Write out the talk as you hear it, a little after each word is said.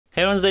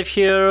Hey everyone, Dave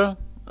here.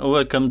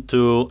 Welcome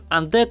to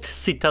Undead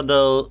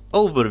Citadel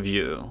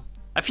overview.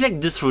 I feel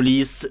like this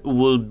release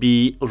will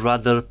be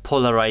rather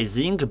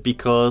polarizing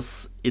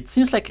because it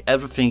seems like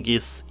everything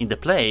is in the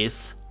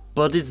place,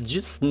 but it's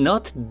just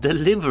not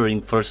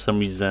delivering for some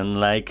reason.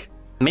 Like,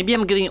 maybe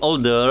I'm getting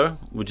older,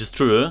 which is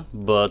true,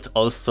 but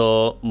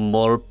also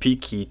more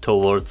picky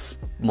towards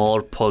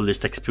more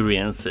polished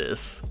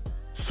experiences.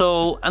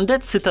 So,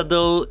 Undead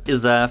Citadel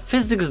is a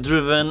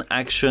physics-driven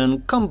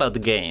action combat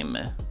game,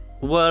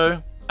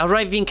 where,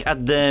 arriving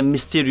at the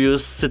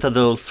mysterious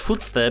Citadel's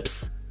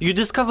footsteps, you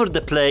discover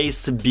the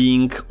place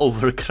being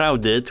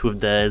overcrowded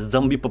with the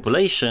zombie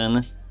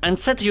population and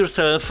set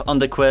yourself on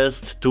the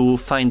quest to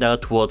find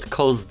out what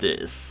caused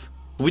this.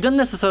 We don't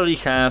necessarily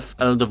have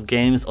a lot of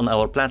games on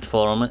our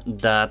platform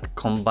that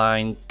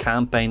combine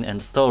campaign and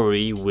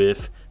story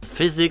with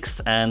physics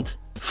and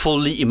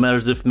fully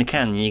immersive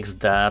mechanics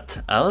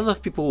that a lot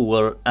of people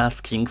were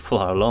asking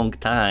for a long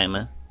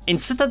time. In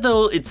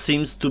Citadel it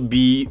seems to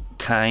be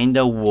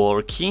kinda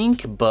working,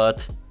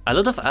 but a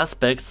lot of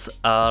aspects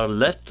are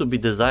left to be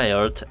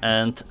desired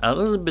and a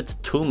little bit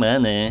too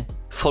many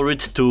for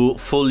it to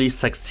fully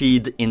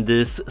succeed in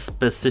this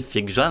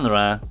specific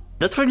genre.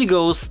 That really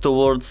goes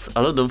towards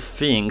a lot of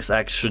things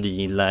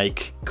actually,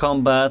 like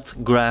combat,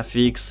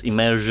 graphics,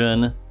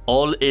 immersion.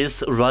 All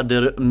is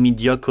rather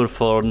mediocre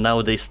for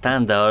nowadays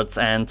standards,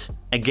 and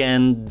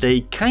again,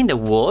 they kinda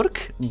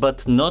work,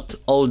 but not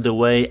all the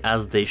way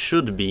as they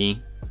should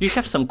be. You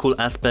have some cool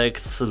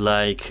aspects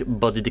like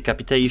body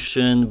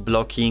decapitation,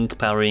 blocking,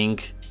 parrying.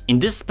 In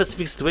this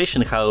specific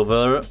situation,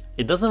 however,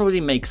 it doesn't really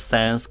make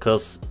sense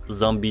because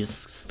zombies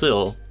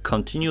still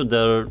continue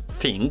their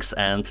things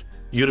and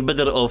you're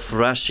better off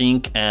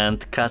rushing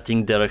and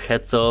cutting their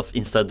heads off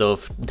instead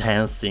of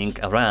dancing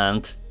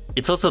around.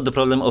 It's also the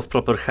problem of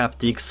proper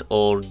haptics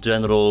or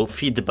general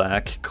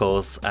feedback,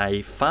 cause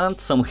I found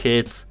some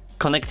hits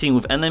connecting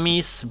with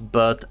enemies,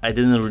 but I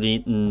didn't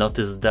really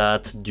notice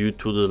that due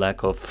to the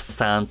lack of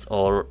sounds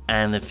or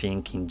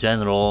anything in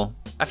general.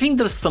 I think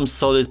there's some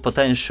solid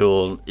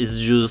potential, it's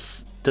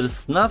just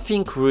there's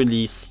nothing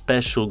really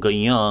special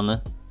going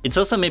on. It's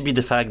also maybe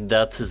the fact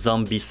that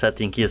zombie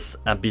setting is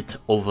a bit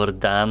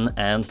overdone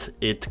and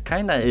it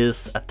kinda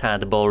is a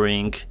tad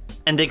boring.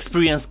 And the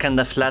experience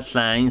kinda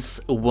flatlines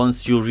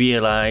once you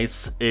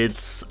realize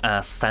it's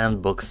a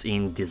sandbox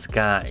in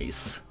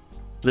disguise.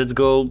 Let's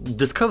go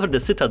discover the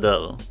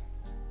Citadel.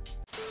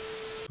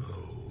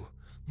 Oh,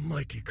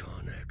 mighty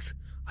Carnex,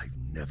 I've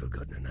never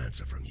gotten an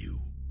answer from you.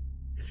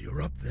 If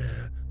you're up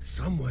there,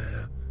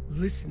 somewhere,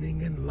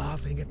 listening and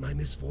laughing at my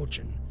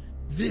misfortune,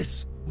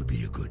 this would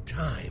be a good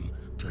time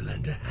to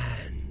lend a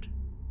hand.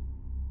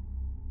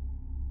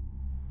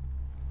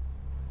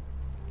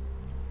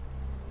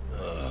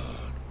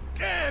 Oh,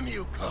 damn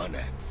you,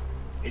 Carnex!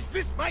 Is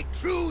this my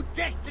true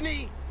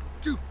destiny?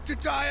 To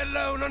die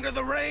alone under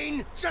the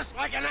rain, just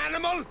like an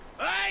animal?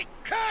 I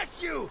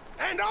curse you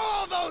and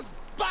all those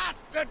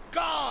bastard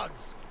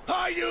gods!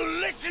 Are you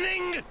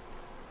listening?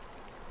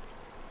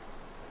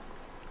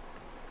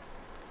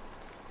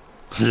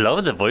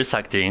 Love the voice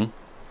acting.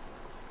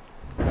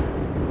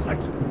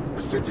 What?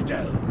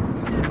 Citadel?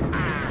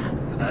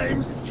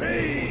 I'm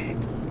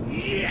saved!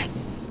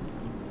 Yes!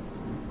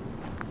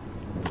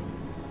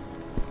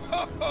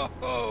 Ho ho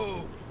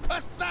ho!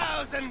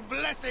 1,000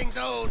 blessings,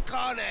 old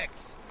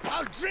Carnex!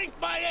 I'll drink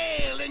my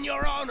ale in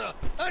your honor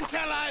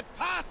until I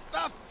pass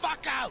the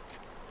fuck out!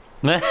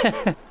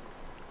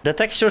 The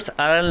textures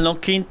aren't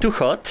looking too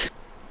hot,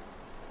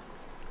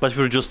 but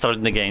we're just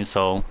starting the game,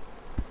 so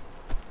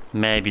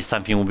maybe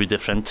something will be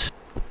different.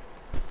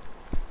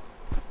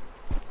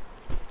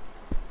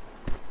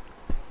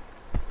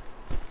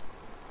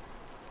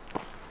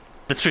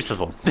 The trees as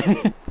well.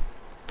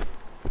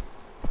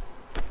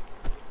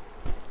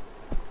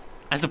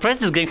 I'm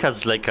surprised this game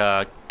has like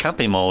a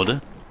campaign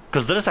mode,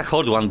 because there is a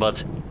horde one,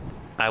 but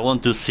I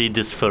want to see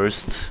this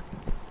first.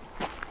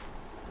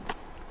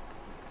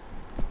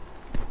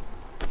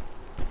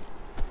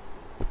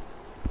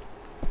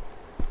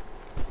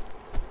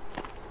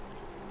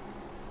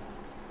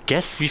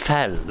 Guess we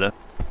fell.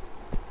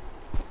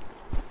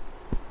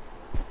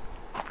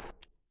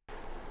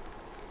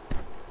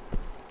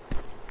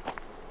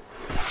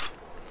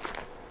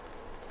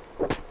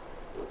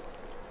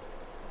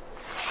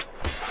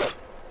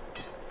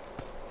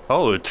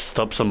 Oh, it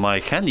stops on my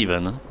hand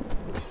even.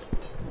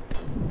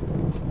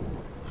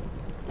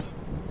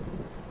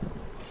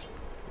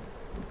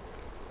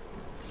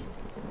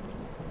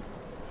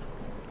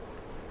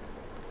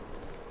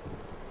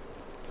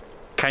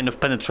 Kind of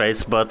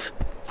penetrates, but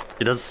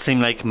it doesn't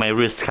seem like my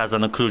wrist has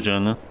an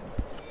occlusion.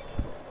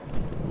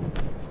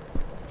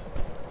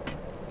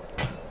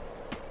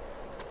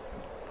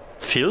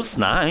 Feels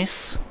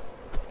nice.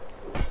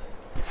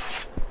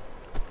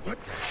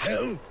 What the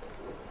hell?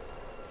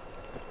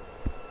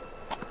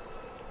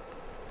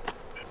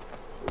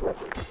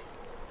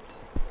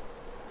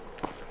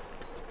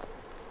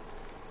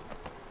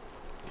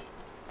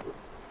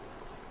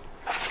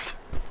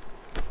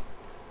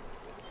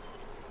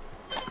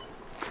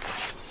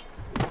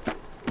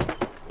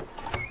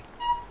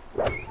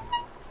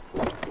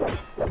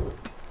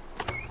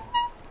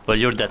 Well,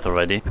 you're dead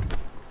already.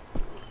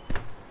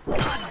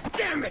 God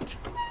damn it!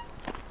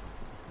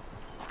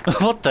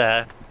 What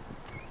the?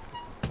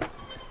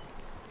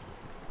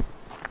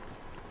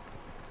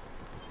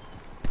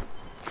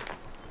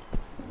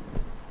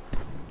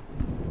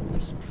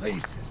 This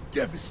place is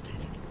devastated.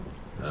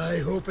 I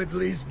hope at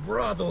least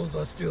brothels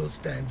are still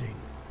standing.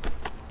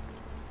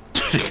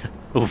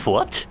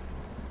 What?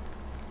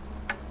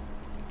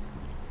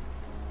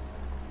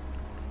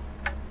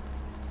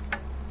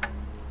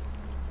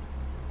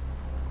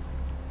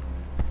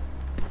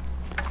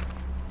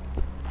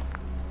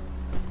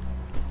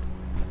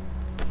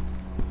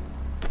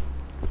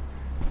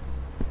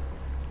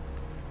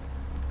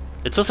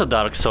 It's also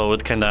dark, so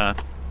it kinda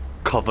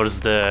covers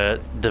the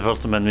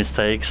development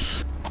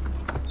mistakes.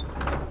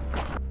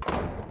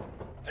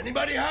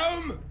 Anybody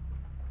home?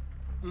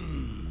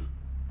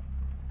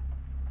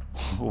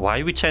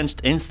 Why we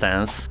changed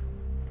instance?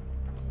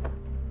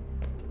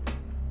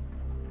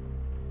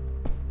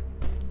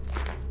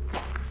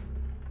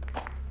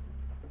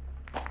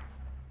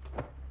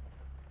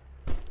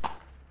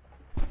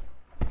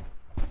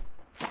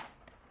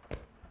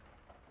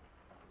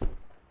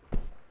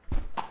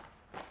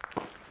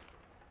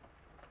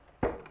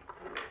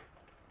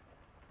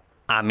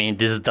 I mean,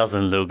 this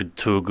doesn't look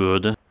too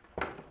good.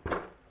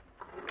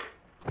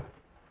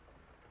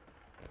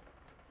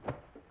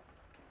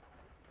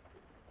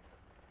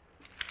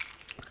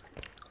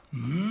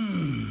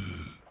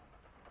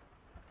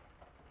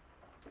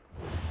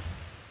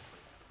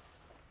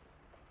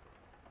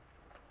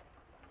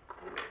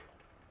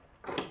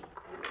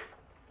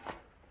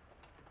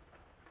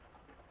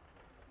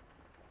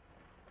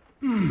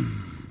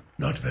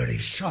 Not very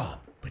sharp,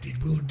 but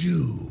it will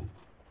do.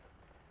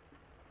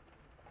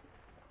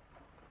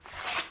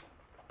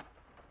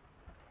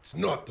 It's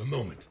not the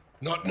moment.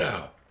 Not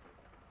now.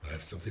 I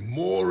have something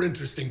more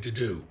interesting to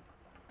do.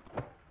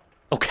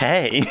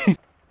 Okay.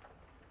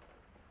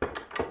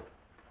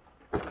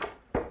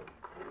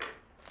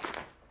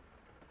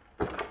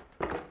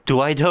 Do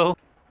I though?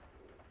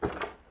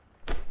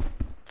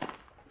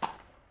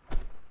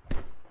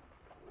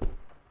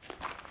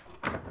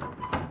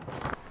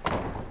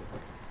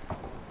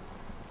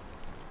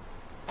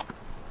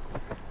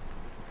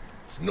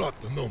 It's not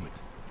the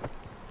moment.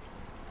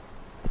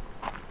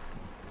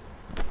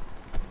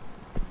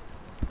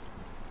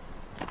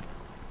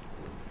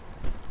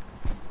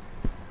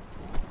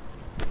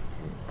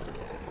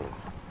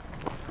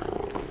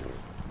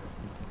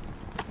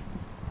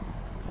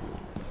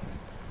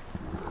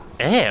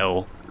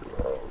 Ew.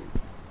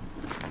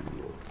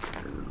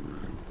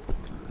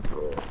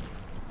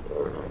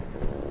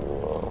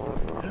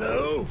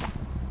 Hello?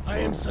 I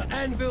am Sir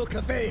Anvil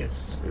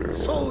Caveus,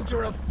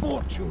 soldier of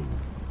fortune.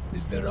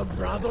 Is there a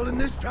brothel in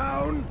this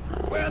town?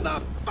 Where the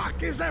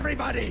fuck is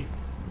everybody?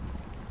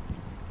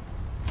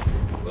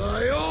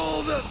 By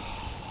all the...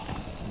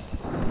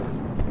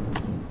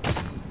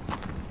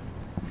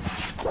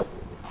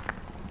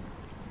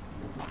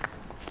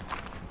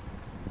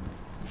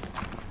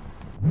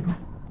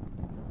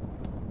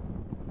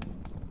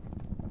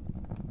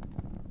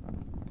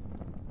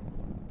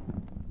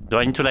 Do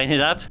I need to line it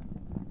up?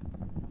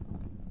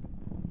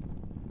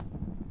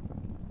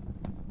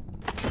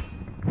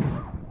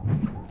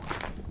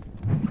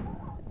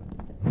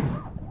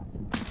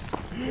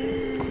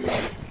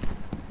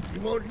 You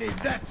won't need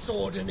that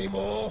sword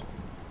anymore.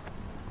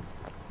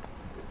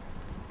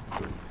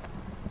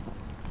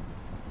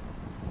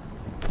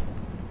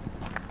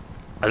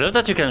 I love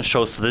that you can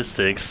show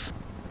statistics.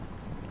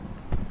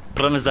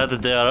 Problem is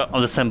that they are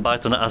on the same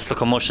button as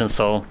locomotion,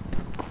 so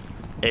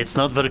it's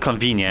not very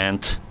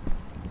convenient.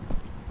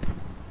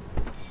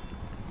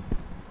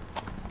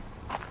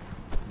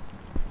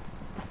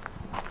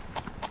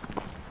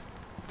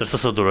 There's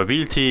also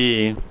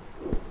durability.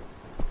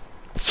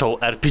 So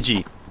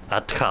RPG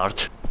at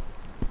heart.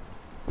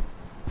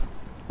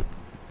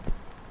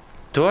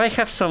 Do I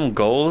have some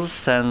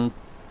goals and...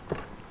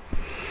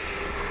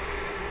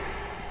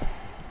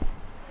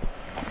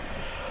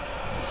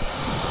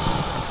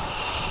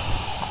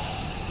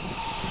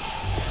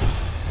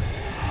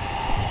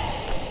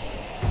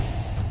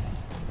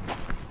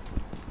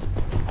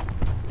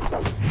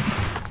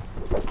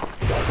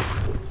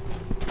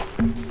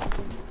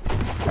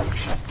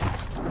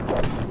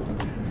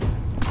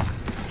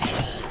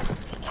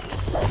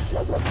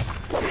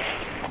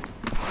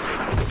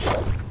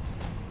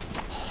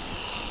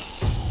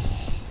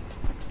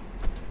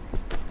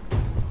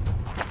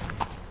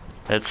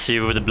 Let's see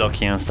with the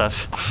blocking and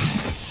stuff.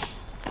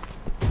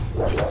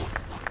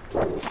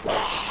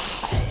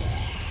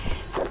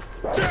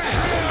 To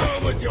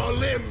hell with your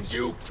limbs,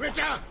 you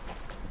critter!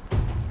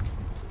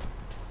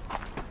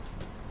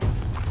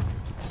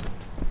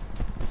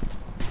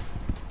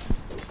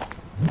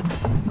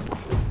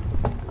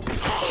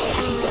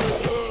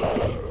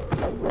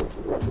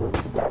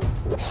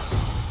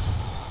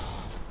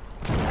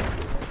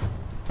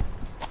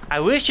 I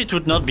wish it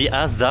would not be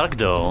as dark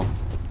though.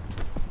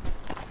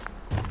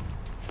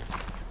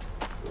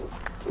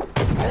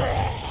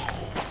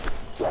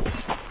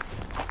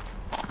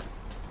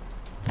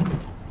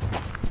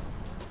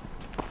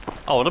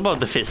 Oh, what about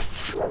the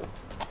fists?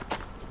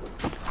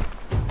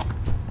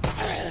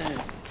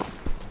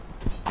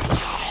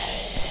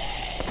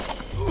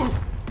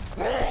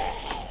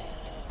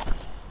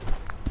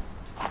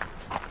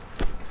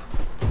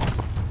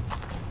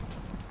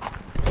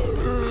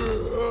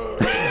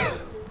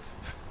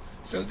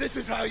 So this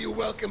is how you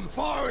welcome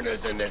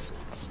foreigners in this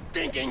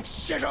stinking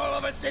shithole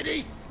of a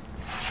city?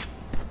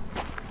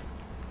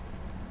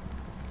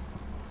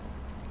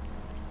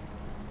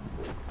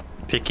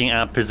 Picking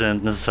up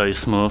isn't necessarily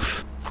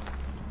smooth.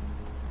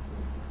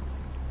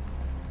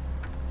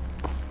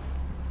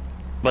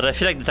 But I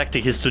feel like the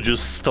tactic is to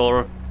just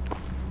store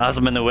as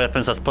many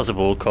weapons as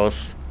possible,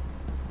 cause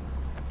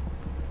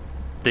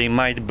they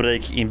might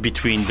break in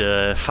between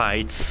the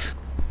fights.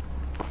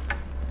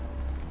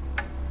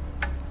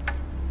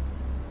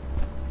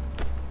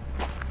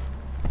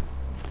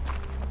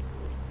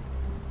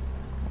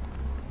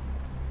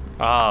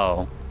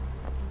 Oh.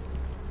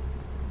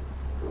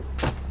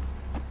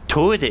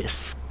 2 it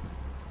is.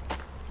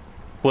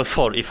 Well,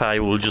 4 if I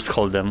will just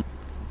hold them.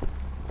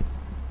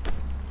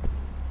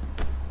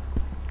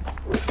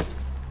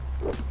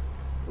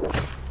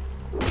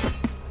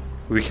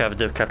 We have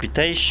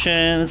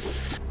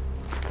decapitations.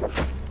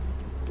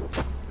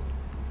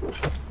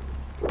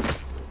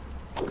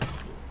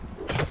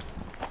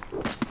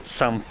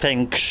 Some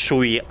feng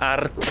shui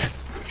art.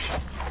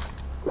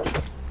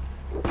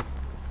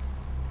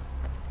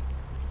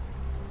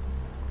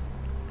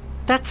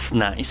 That's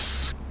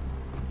nice.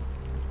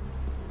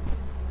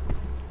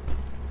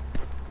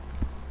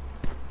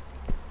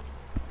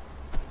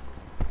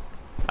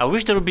 I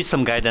wish there would be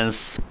some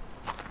guidance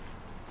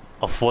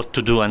of what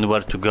to do and where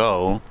to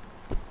go.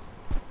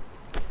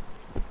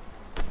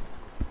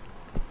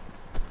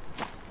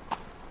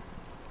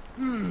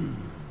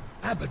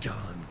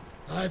 Abaddon.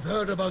 I've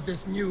heard about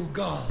this new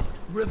god,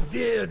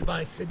 revered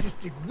by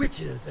sadistic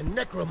witches and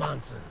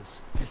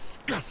necromancers.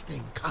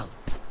 Disgusting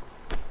cult.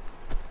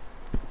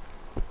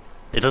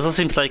 It also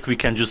seems like we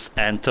can just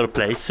enter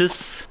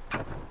places.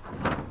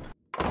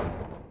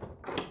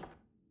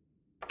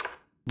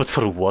 But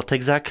for what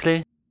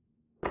exactly?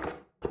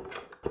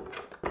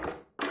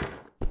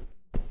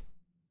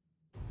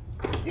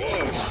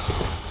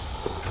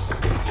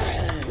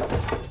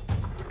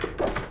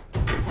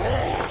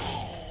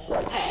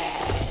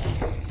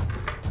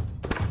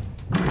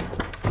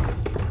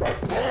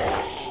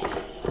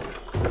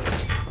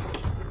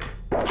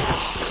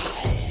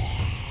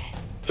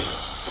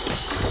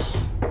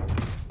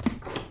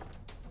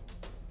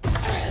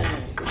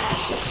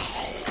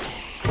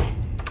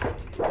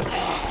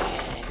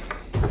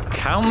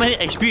 How many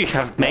HP you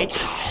have,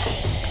 mate?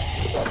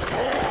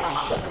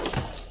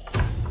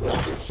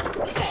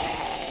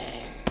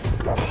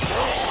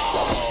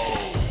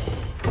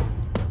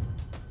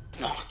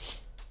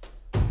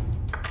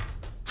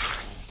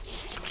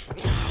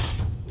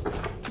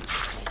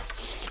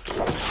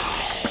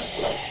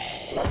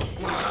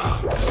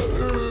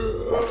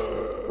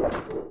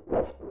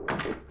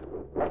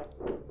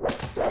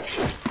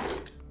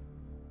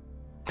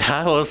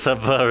 That was a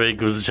very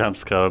good jump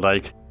scare,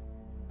 like,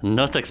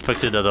 not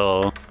expected at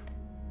all.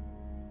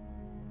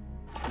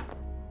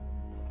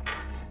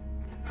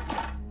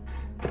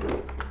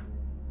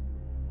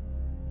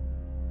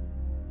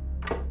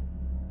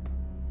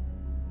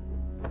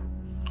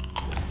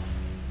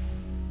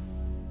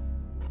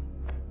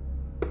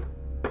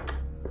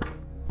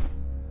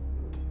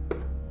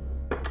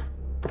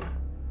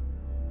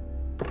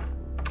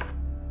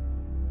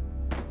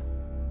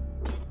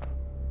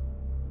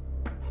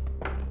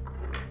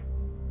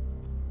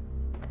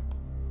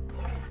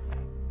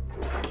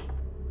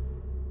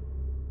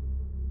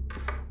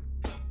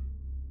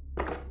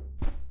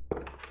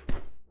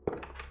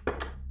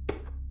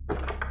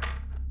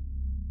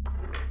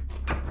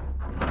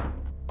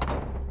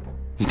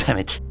 Damn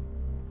it.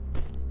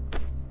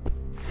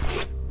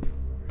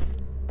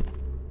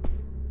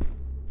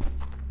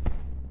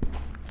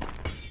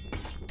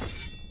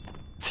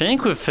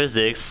 Thing with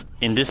physics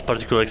in this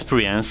particular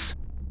experience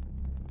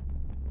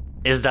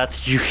is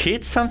that you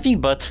hit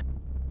something, but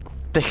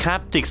the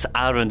haptics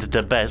aren't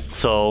the best,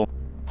 so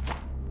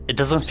it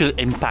doesn't feel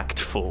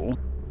impactful.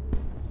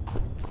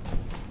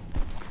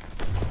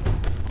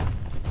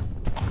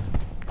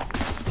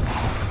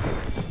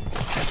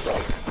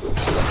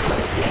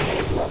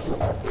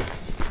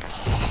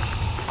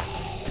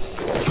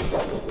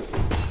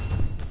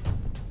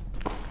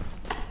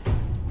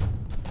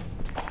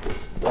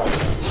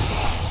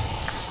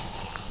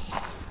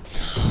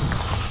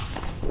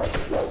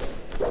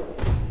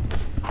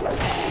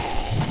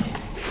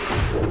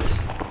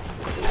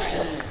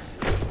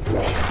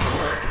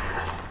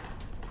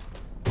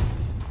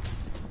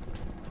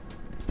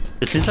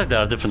 It seems like there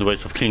are different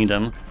ways of killing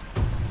them.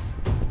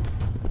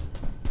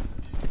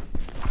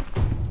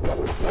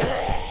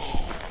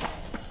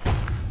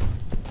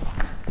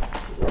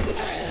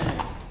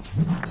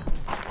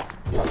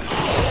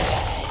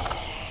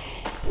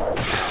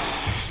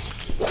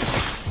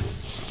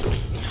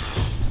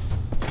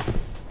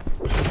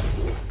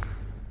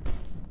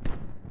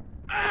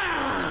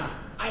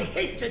 I I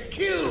hate to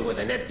kill with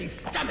an empty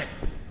stomach.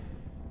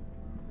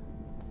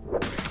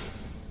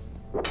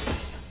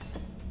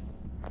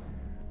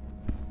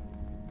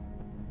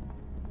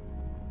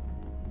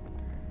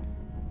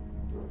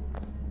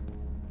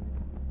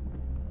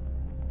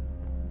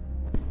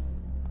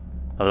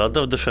 A lot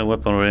of different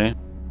weaponry.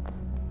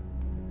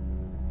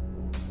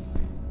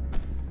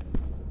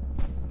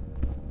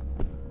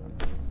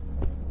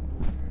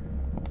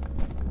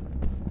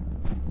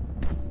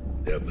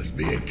 There must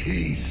be a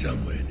key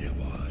somewhere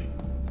nearby.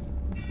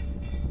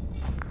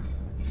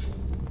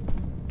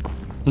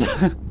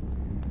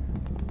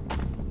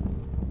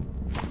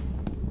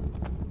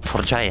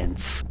 For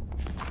giants.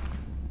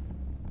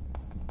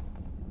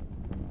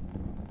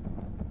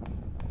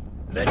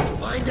 Let's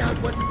find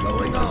out what's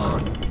going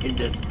on in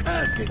this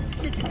cursed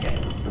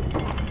citadel.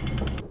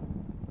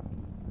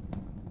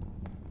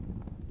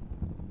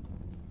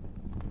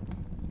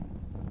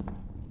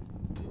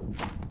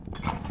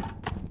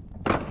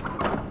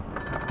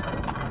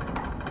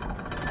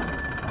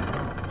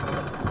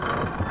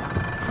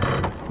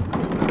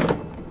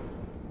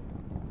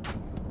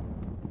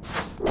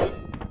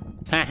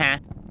 Haha.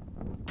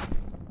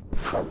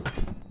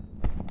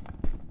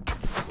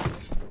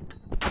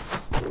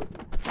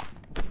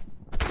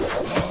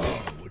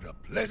 What a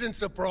pleasant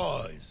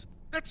surprise.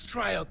 Let's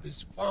try out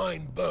this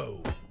fine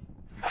bow.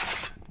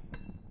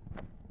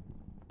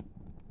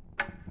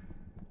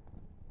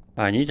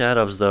 I need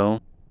arrows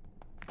though.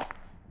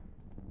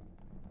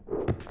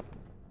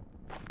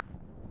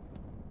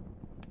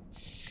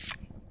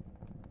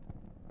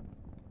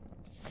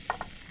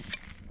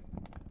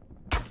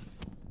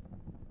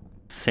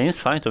 Seems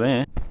fine to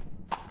me.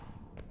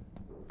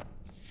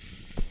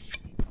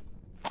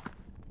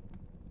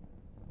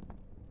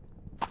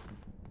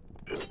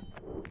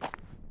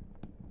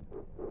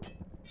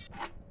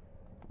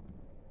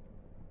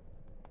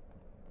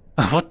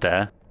 What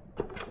the?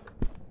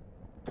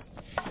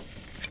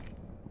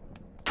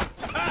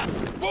 Ha!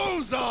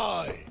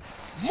 Bullseye!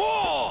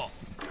 More!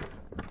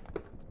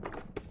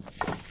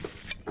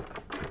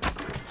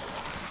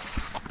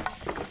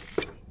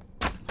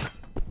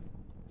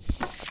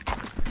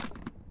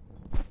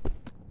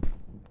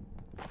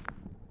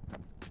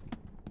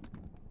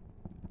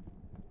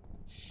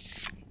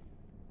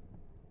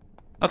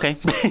 Okay.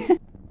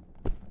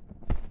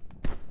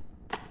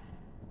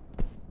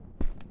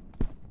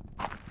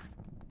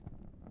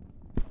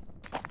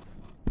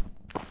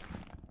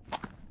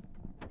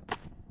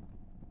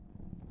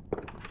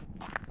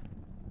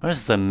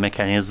 Where's the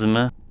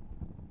mechanism?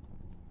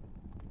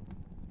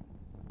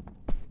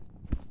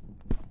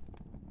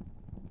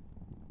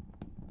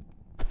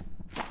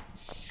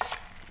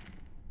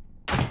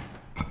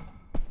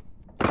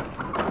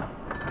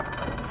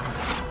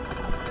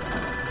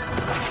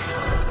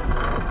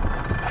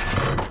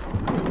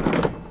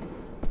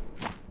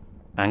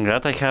 I'm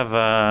glad I have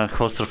a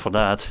holster for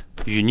that,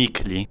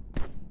 uniquely.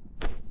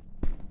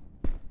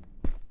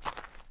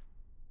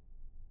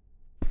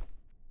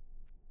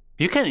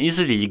 You can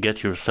easily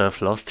get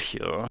yourself lost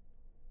here.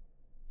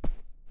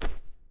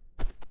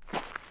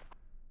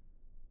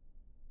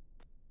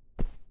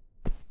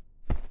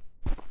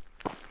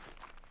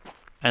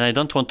 And I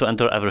don't want to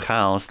enter every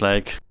house,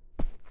 like...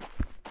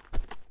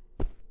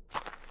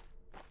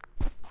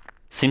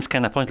 Seems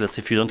kinda pointless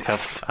if you don't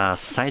have a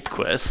side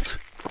quest.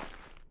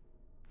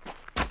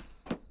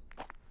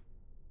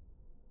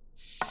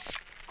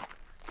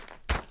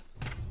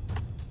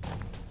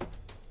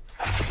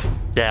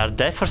 They are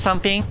dead for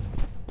something?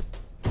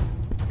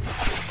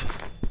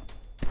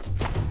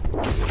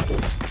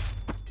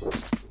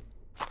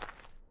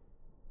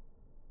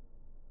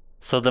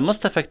 So the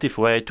most effective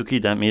way to kill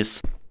them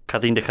is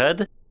cutting the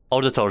head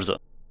or the torso.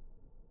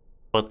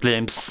 But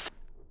limbs,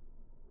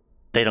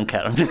 they don't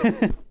care.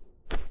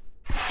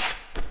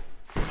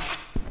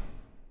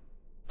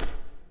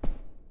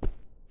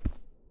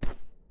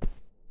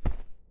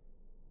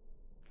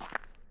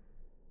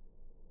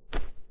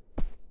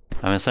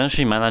 I'm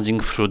essentially managing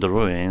through the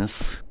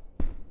ruins.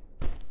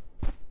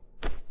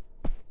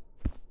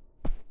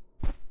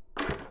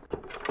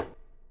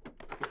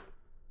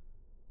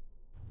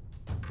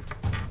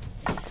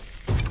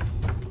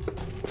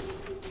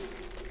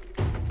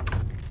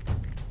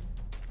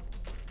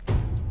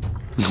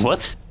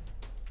 What?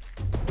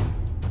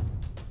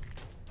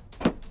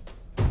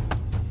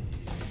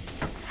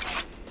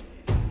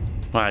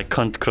 I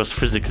can't cross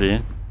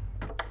physically.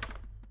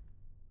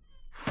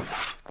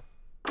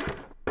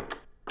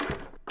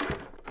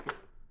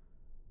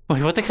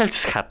 Wait, what the hell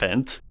just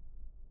happened?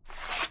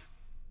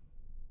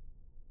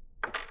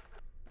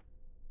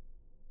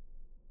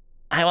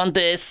 I want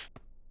this!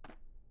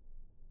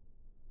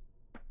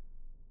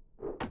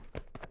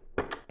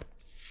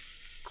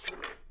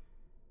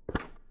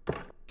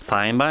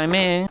 Fine by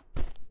me.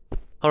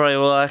 Alright,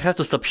 well, I have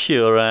to stop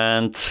here,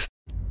 and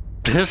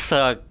there's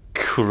a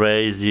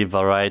crazy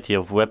variety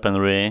of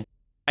weaponry.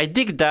 I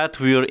dig that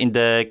we're in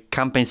the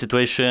campaign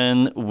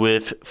situation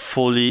with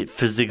fully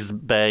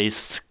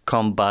physics-based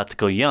combat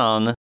going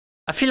on.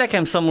 I feel like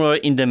I'm somewhere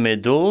in the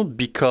middle,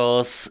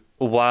 because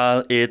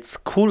while it's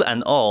cool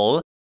and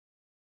all,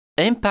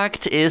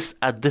 Impact is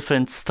a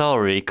different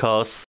story,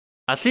 cause,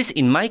 at least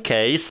in my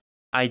case,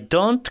 I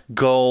don't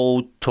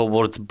go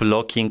towards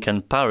blocking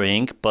and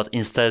parrying, but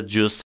instead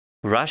just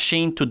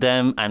rushing to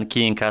them and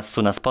killing as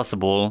soon as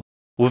possible,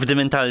 with the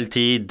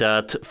mentality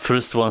that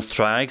first one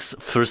strikes,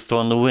 first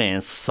one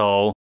wins,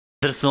 so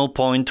there's no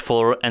point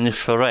for any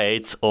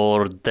charades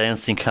or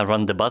dancing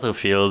around the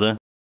battlefield.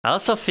 I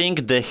also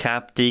think the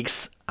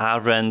haptics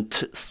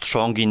aren't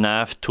strong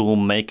enough to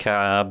make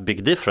a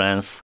big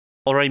difference.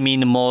 Or I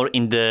mean more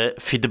in the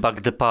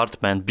feedback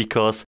department,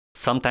 because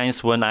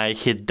sometimes when I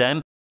hit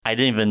them, I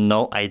didn't even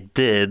know I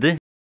did.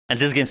 And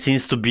this game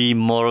seems to be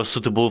more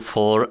suitable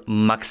for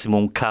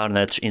maximum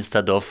carnage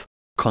instead of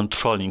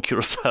controlling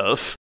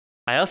yourself.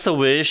 I also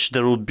wish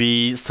there would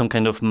be some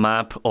kind of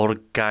map or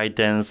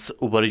guidance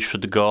where you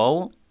should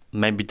go.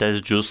 Maybe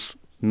that's just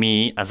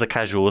me as a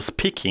casual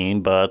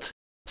speaking, but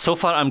so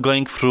far I'm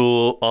going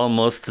through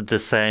almost the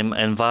same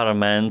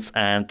environments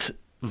and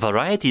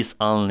variety is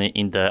only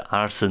in the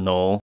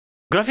arsenal.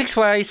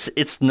 Graphics-wise,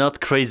 it's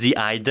not crazy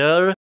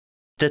either.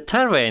 The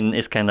terrain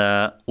is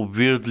kinda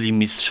weirdly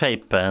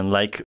misshapen,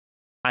 like,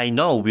 I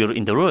know we're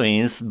in the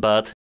ruins,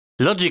 but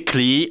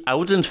logically, I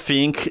wouldn't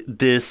think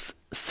this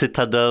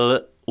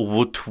citadel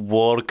would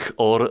work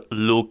or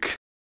look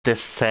the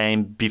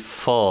same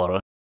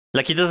before.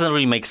 Like, it doesn't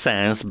really make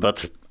sense,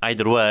 but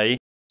either way,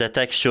 the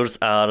textures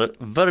are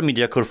very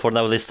mediocre for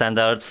nowadays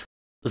standards.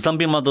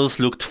 Zombie models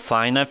looked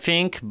fine, I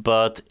think,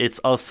 but it's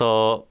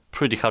also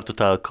pretty hard to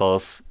tell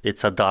cause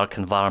it's a dark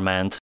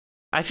environment.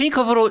 I think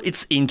overall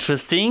it's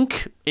interesting,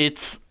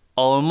 it's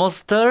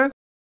almost there,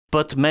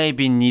 but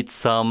maybe needs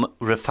some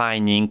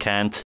refining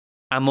and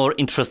a more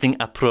interesting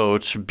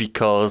approach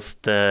because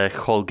the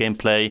whole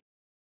gameplay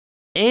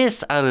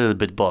is a little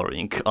bit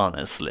boring,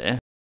 honestly.